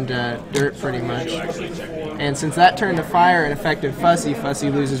and turn to dirt pretty much. And since that turned to fire and affected Fussy, Fussy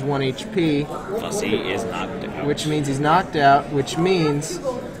loses 1 HP, Fussy is knocked out. which means he's knocked out, which means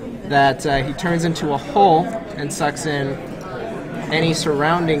that he turns into a hole and sucks in any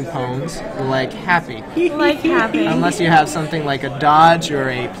surrounding pawns like Happy. Like happy. Unless you have something like a dodge or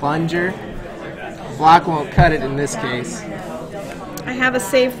a plunger. Block won't cut it in this case. I have a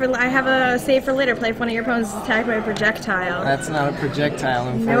save for later. Play if one of your opponents is attacked by a projectile. That's not a projectile,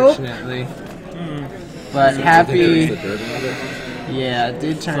 Nope. unfortunately. But The Happy, dirt into it. yeah, it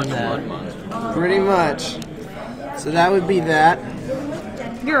did turn that. Pretty much. So that would be that.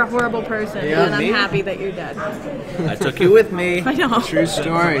 You're a horrible person, Yeah, and I'm me? happy that you're dead. I took you with me. I know. True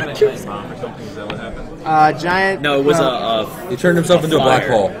story. Giant. No, it was well, He turned himself into a black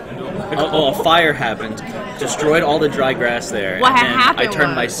Fire. hole. a fire happened, destroyed all the dry grass there, What and then happened I turned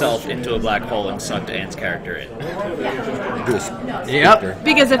was- myself into a black hole and sucked Anne's character in. Do this. Yep.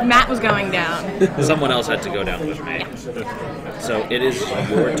 Because if Matt was going down. Someone else had to go down with me. So it is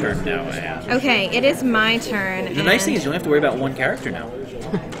your turn now, Anne. Okay, it is my turn. The nice thing is and- you don't have to worry about one character now.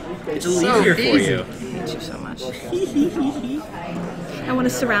 It's a little So easier for easy. you. Thank you so much. I want to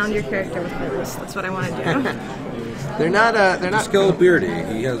surround your character with mirrors. That's what I want to do. They're not. They're Just not. kill Beardy.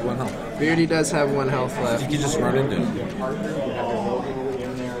 He has 1 health. Beardy does have 1 health You left. can just run into him.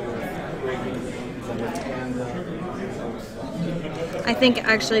 I think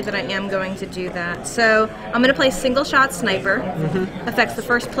actually that I am going to do that. So I'm going to play single shot sniper. Affects the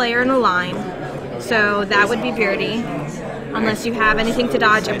first player in a line. So that would be Beardy. Unless you have anything to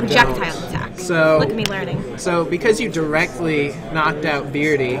dodge a projectile attack. So- Look at me learning. So because you directly knocked out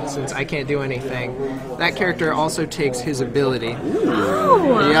Beardy, since I can't do anything, that character also takes his ability.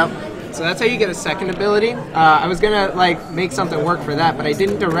 Oh! Yep. So that's how you get a second ability. I was gonna like make something work for that, but I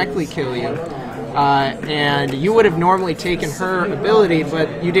didn't directly kill you. And you would have normally taken her ability,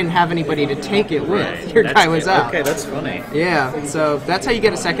 but you didn't have anybody to take it with. Your guy was out. Okay, that's funny. Yeah, so that's how you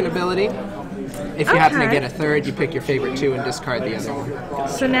get a second ability. If you happen to Okay. get a third, you pick your favorite 2 and discard the other one.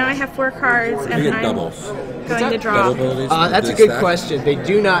 So now I have 4 cards, and You get I'm doubles. going to draw. Double abilities. That's a Do they good stack? question. They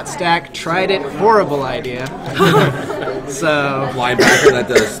do not stack. Tried it. Horrible idea. So, Linebacker that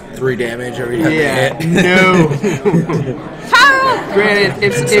does 3 damage every time yeah, they hit. no. Granted,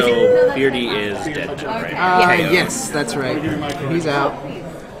 if So Beardy is dead, right? yes, that's right. He's out.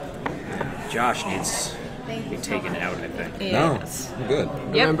 Josh needs to be taken out, I think. No, Yes. I'm good.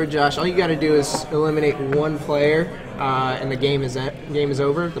 Yep. Remember, Josh, all you got to do is eliminate 1 player, and the game is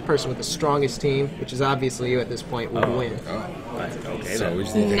over. The person with the strongest team, which is obviously you at this point, will win. Oh, Okay, so then. we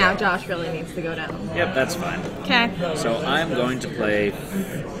just need to Now Josh really needs to go down. Yep, that's fine. Okay. So I'm going to play.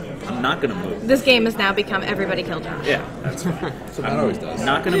 I'm not going to move. This game has now become everybody kill Josh. Yeah, that's fine. So that always does.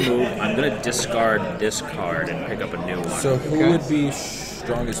 Not going to move. I'm going to discard this card and pick up a new one. So who would be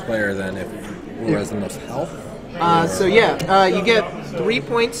strongest player then if who has the most health? You get 3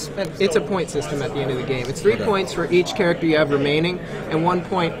 points. It's a point system at the end of the game. It's 3 points for each character you have remaining, and 1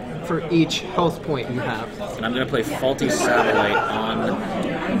 point for each health point you have. And I'm going to play Faulty Satellite on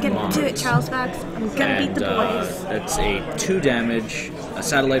I'm gonna do it, Charles Fox. I'm gonna beat the boys. That's a 2 damage. A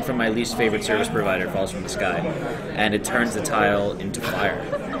satellite from my least favorite service provider falls from the sky, and it turns the tile into fire.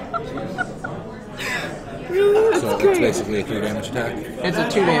 So it's basically a 2 damage attack, It's a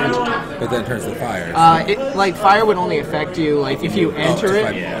 2 damage attack. but then turns to fire. Fire would only affect you like if you enter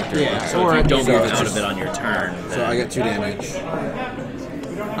it. Yeah. Yeah, or If you don't So move it's out just- of it on your turn, So I get 2 damage.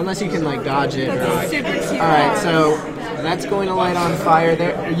 unless you can like dodge it. All right, so that's going to light on fire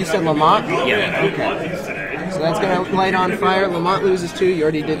there. You said Lamont? yeah. Okay. So that's going to light on fire. Lamont loses 2. You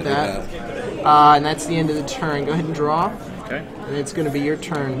already did that. And that's the end of the turn. Go ahead and draw. Okay. And it's going to be your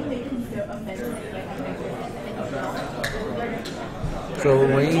turn. So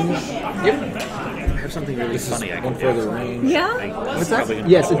range. I have something really This is funny I can one do. further range. Yeah? What's that? Probably gonna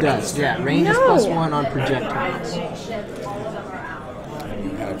Yes, blow it does. Yeah, range is No. +1 on projectiles. You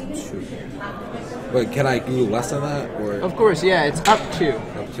have 2. But can I do less than that, or Of course, yeah, it's up to.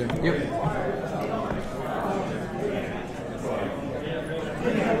 up to? Yep.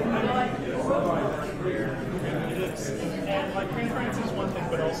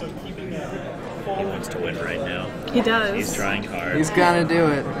 He wants to win right now. He does. He's trying hard. He's gonna do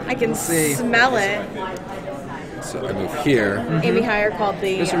it. I can see. smell it. So I move here. Amy Heyer called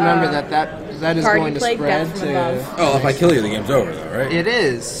the. Just remember that is Party going to plague spread death from to. above. Oh, if I kill you, the game's over, though, right? It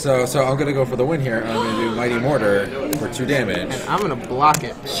is. So I'm gonna go for the win here. I'm gonna do Mighty Mortar for 2 damage. I'm gonna block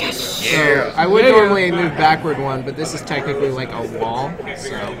it. So I would normally move backward 1, but this is technically like a wall.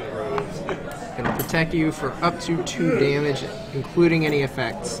 So gonna protect you for up to 2 damage, including any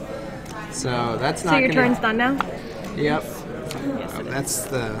effects. So that's not So your gonna. turn's done now? Yep. That's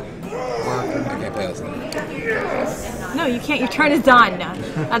the work. I can't play this thing. No, you can't. Your turn is done.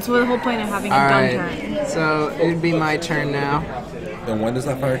 That's the whole point of having a All done right. turn. So it'd be my turn now. And when does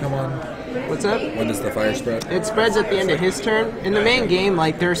that fire come on? What's up? When does the fire spread? It spreads at the end of his turn. In the main game,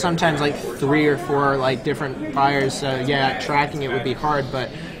 like there are sometimes like 3 or 4 like different fires. So yeah, tracking it would be hard, but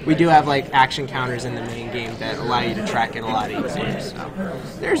we do have like action counters in the main game that allow you to track it a lot easier. So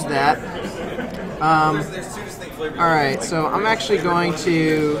there's that. All right, so I'm actually going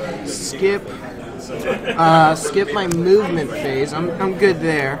to skip my movement phase. I'm good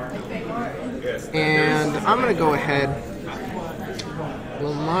there, and I'm gonna go ahead.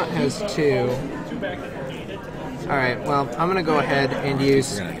 Lamont has 2. All right, well, I'm gonna go ahead and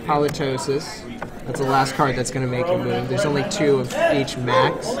use Halitosis. That's the last card that's going to make him move. There's only 2 of each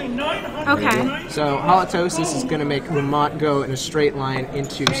max. Okay. So Halitosis is going to make Lamont go in a straight line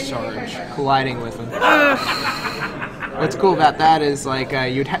into Sarge, colliding with him. What's cool about that is like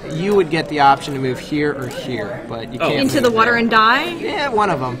you would get the option to move here or here, but you can't Into move the water there. and die? Yeah, one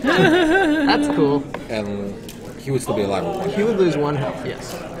of them. That's cool. And he would still be alive with 1. He would lose 1 health,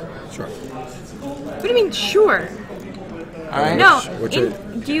 yes. Sure. What do you mean, sure? All right. No. Which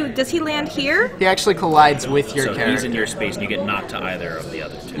Does he land here? He actually collides with your So character. he's in your space, and you get knocked to either of the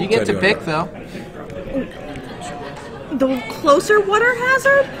other 2. You get So to do I pick, go? though. The closer water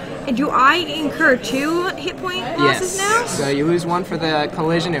hazard? And do I incur 2 hit point losses now? So you lose 1 for the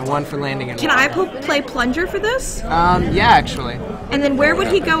collision and 1 for landing in Can water. I play plunger for this? Yeah, actually. And then where would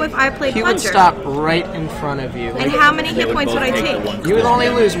he go if I play He plunger? would stop right in front of you. And how many They hit would points would both I take the take? one You would only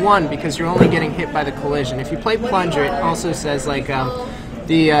collision. lose 1 because you're only getting hit by the collision. If you play plunger, it also says like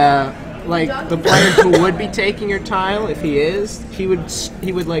the player who would be taking your tile, if he is, he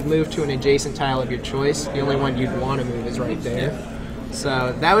would like move to an adjacent tile of your choice. The only one you'd want to move is right there.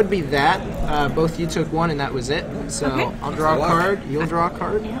 So that would be that. Both you took 1, and that was it. So Okay. I'll draw a card. You'll draw a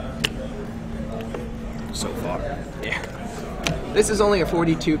card. So far. Yeah. This is only a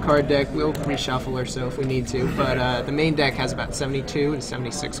 42 card deck. We'll reshuffle or so if we need to, but the main deck has about 72 to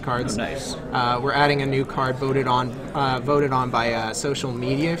 76 cards. Oh, nice. We're adding a new card voted on by social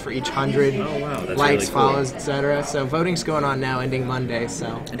media for each 100 Oh, wow, that's likes, really cool. follows, etc. So voting's going on now, ending Monday. So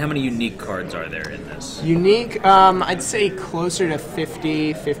And how many unique cards are there in this? unique, I'd say closer to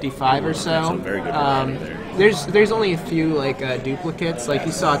 50, 55 or so. That's a very good variety there. There's only a few like duplicates. Like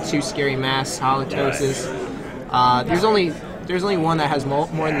you saw 2 scary masks, Halitosis. There's only 1 that has more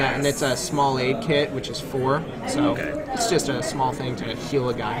than that, and it's a small aid kit, which is 4. So Okay. it's just a small thing to heal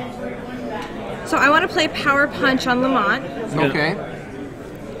a guy. So I want to play Power Punch on Lamont. Okay.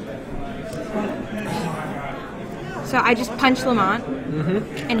 So I just punch Lamont,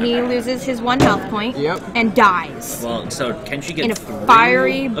 and he loses his 1 health point Yep. and dies. Well, so can she get In a 3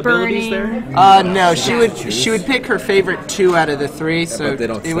 fiery, abilities burning- there? No, she would pick her favorite 2 out of the 3. So but they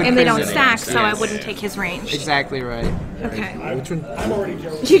don't it would stack. And they crazy- don't stack, so I Yes. wouldn't take his range. Exactly right. Okay. Which one?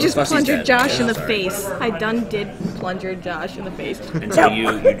 You just Fussy's plungered dead. Josh in the Sorry. face. I did plunger Josh in the face. And so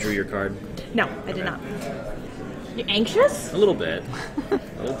you drew your card? No, I did not. You anxious? A little bit.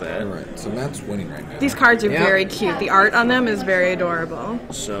 A little bit. Alright, so Matt's winning right now. These cards are Yeah. very cute. The art on them is very adorable.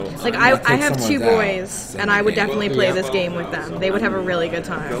 So Like I'm I have someone's 2 out, boys, then and I would game. definitely play Yeah. this game with them. They would have a really good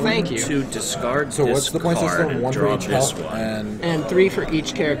time. Thank you. to discard So this what's the point card system? and 1 for draw each this health one. and... 3 for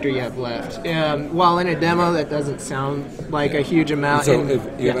each character you have left. While in a demo, that doesn't sound like a huge amount. So and- if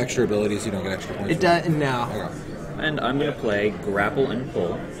you have yeah. extra abilities, you don't get extra points? It does no. Okay. And I'm going to play Grapple and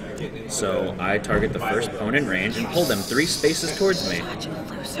Pull. So I target the first opponent in range and pull them 3 spaces towards me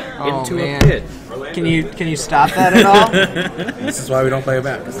Oh, into man. a pit. Can you stop that at all? This is why we don't play it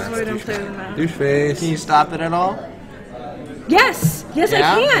back. This is why we don't play with them. Douche face. Can you stop it at all? Yes! Yes,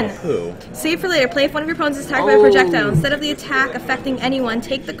 Yeah? I can! Who? Save for later. Play if one of your opponents is attacked by a Oh. projectile. Instead of the attack affecting anyone,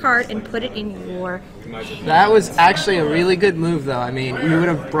 take the card and put it in your... That was actually a really good move, though. I mean, you would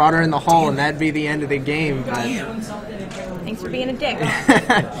have brought her in the hole, and that'd be the end of the game. But Thanks for being a dick.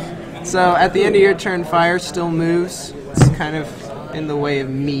 so at the end of your turn, fire still moves. It's kind of in the way of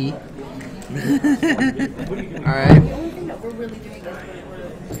me. All right.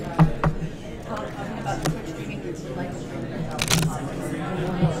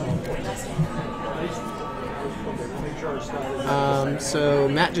 So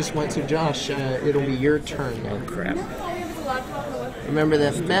Matt just went to Josh. It'll be your turn now. Crap. Remember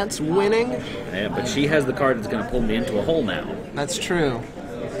that Matt's winning. Yeah, but she has the card that's going to pull me into a hole now. That's true.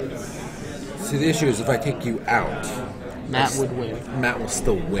 See, the issue is if I take you out, Matt would win. Matt will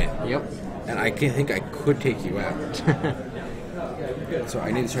still win. Yep. And I can't think I could take you out. So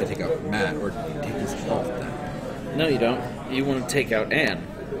I need to try to take out Matt or take his health then. No, you don't. You want to take out Anne.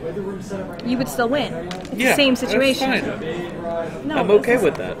 You would still win. It's the Yeah, same that's situation. fine. No, I'm okay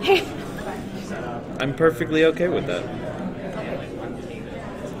with that. Hey, I'm perfectly okay with that.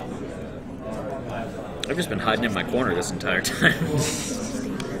 I've just been hiding in my corner this entire time.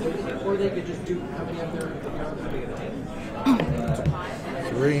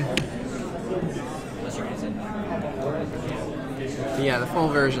 Three. Yeah, the full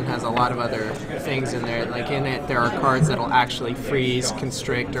version has a lot of other things in there. Like in it, there are cards that'll actually freeze,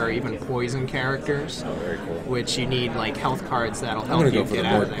 constrict, or even poison characters, which you need like health cards that'll I'm help gonna you go for get the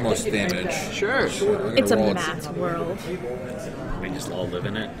out of there. most damage. Sure. I'm gonna it's a roll it. Matt's world. We just all live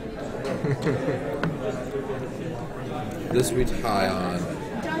in it. This we tie on.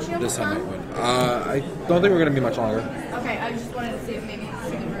 This I might win. I don't think we're gonna be much longer. Okay, I just wanted to see if maybe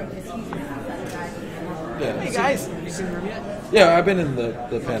he's in the room because he's that guy. Yeah. Hey guys. You seen the room yet? Yeah, I've been in the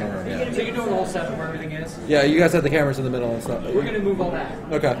panel room. Yeah. So you know the whole setup where everything is? Yeah, you guys have the cameras in the middle and stuff. We're gonna move all that.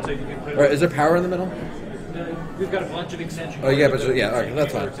 Okay. So you can put All right. Is there power in the middle? We've got a bunch of extension Oh yeah, cords. but yeah. Okay,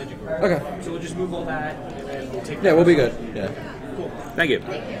 that's fine. Extension cords. Okay. So we'll just move all that, and then we'll take. Yeah, we'll be good. Yeah. Thank you.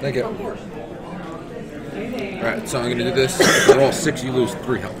 Thank you. All right. So I'm gonna do this. If you roll 6, you lose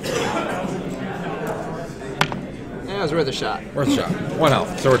 3 health. Yeah, it was worth a shot. Worth a shot. 1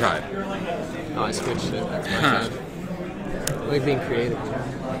 health. So we're tied. Oh, I switched it. That's my bad. I like being creative.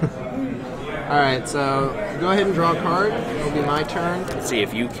 Alright, so go ahead and draw a card. It'll be my turn. Let's see,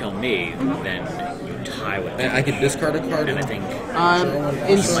 if you kill me, then you tie with me. And I can discard a card. And I think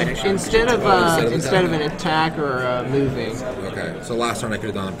Instead of an attack or moving. Okay. So last turn I could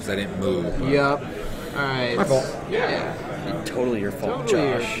have done it because I didn't move. Yup. Alright. My fault. Yeah. totally your fault, Totally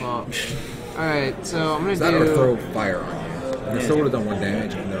your Josh. fault. Alright, so I'm Is gonna that or throw do. fire on you? And I still would have done 1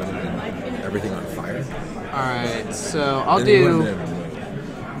 damage and there would have been everything on fire. Alright, so I'll Then you do wouldn't have been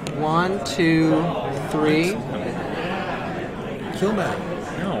able to 1, 2, 3. kill Matt.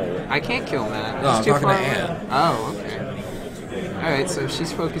 No. I can't kill Matt. No, It's I'm too talking far to away. Anne. Oh, okay. Alright, so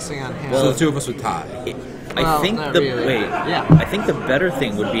she's focusing on him. So the 2 of us would tie. I Well, think not the really. wait. Yeah. I think the better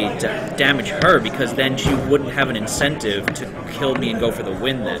thing would be to damage her because then she wouldn't have an incentive to kill me and go for the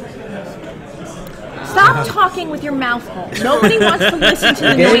win. Then Stop talking with your mouth full. Nobody wants to listen to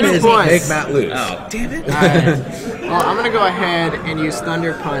the Game noises. is points. make Matt lose. oh damn it! Alright. Well, I'm gonna go ahead and use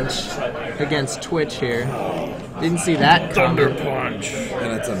Thunder Punch against Twitch here. Didn't see that coming. punch.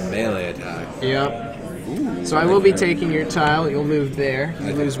 And it's a melee attack. Yep. So I will be taking your tile. You'll move there.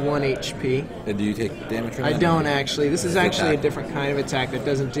 You lose 1 HP. And do you take damage from I that? don't actually. This is actually a attack. different kind of attack that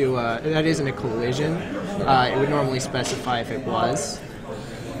doesn't do. That isn't a collision. It would normally specify if it was.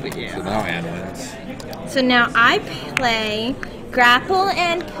 But So yeah. now Anne wins. So now I play grapple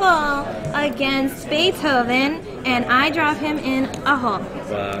and pull against Beethoven, and I drop him in a hole.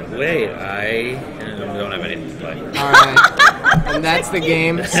 Wait, I don't have anything to play. All right. And that's the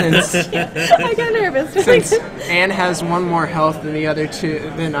game since I got nervous. since Anne has 1 more health than the other 2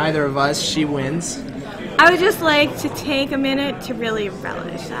 than either of us. She wins. I would just like to take a minute to really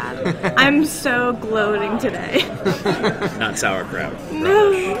relish that. I'm so gloating today. Not sauerkraut.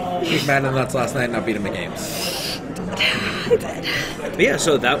 No. Beat Matt in nuts last night and I beat him at games. But yeah,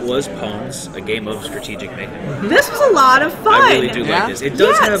 so that was Pawns, a game of strategic making. This was a lot of fun. I really do Yeah? like this. It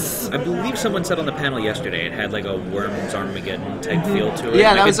does Yes. have, I believe someone said on the panel yesterday, it had like a Worms Armageddon type feel to it.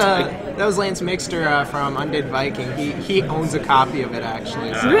 Yeah, Like, that was Lance Mixter from Undead Viking. He owns a copy of it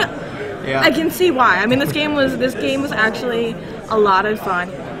actually. So, yeah. I can see why. I mean, this game was actually a lot of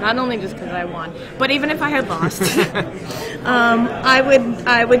fun. Not only just because I won, but even if I had lost,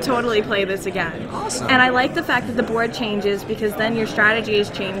 I would totally play this again. Awesome. And I like the fact that the board changes because then your strategy is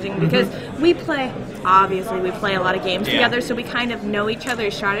changing. Because we play a lot of games together, so we kind of know each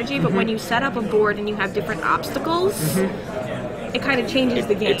other's strategy. But when you set up a board and you have different obstacles, it kind of changes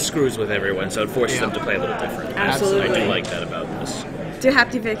the game. It screws with everyone, so it forces them to play a little different. Absolutely. I do like that about this. Do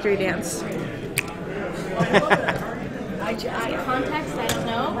Happy Victory Dance. Context, I don't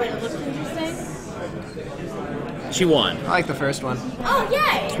know, but it looks interesting. She won. I like the first one. Oh,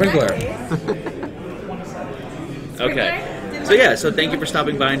 yay! Sprinkler. Okay. So yeah, so thank you for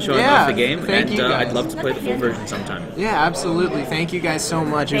stopping by and showing Yeah, off the game, thank and you guys. I'd love to play the full version sometime. Yeah, absolutely. Thank you guys so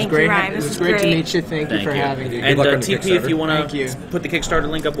much. It was Thank you, great. Ryan. It This was was great to great. meet you. Thank you for having me. And luck on the TP, if Kickstarter. you want Thank you. to put the Kickstarter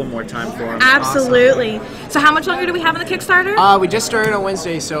link up one more time for him. Absolutely. So how much longer do we have on the Kickstarter? We just started on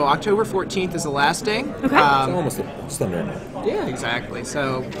Wednesday, so October 14th is the last day. Okay. Almost thunder. Yeah, exactly.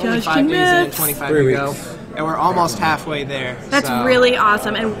 So only Josh 5 can days in, move. 25 3 to go, weeks. and we're almost halfway there. That's so. really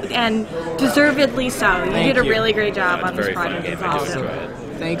awesome, and deservedly so. You Thank did a you. really great job It's on this very fun project. game. It's I did awesome. enjoy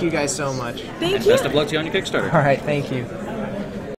it. Thank you guys so much. Thank And you. best of luck to you on your Kickstarter. All right, thank you.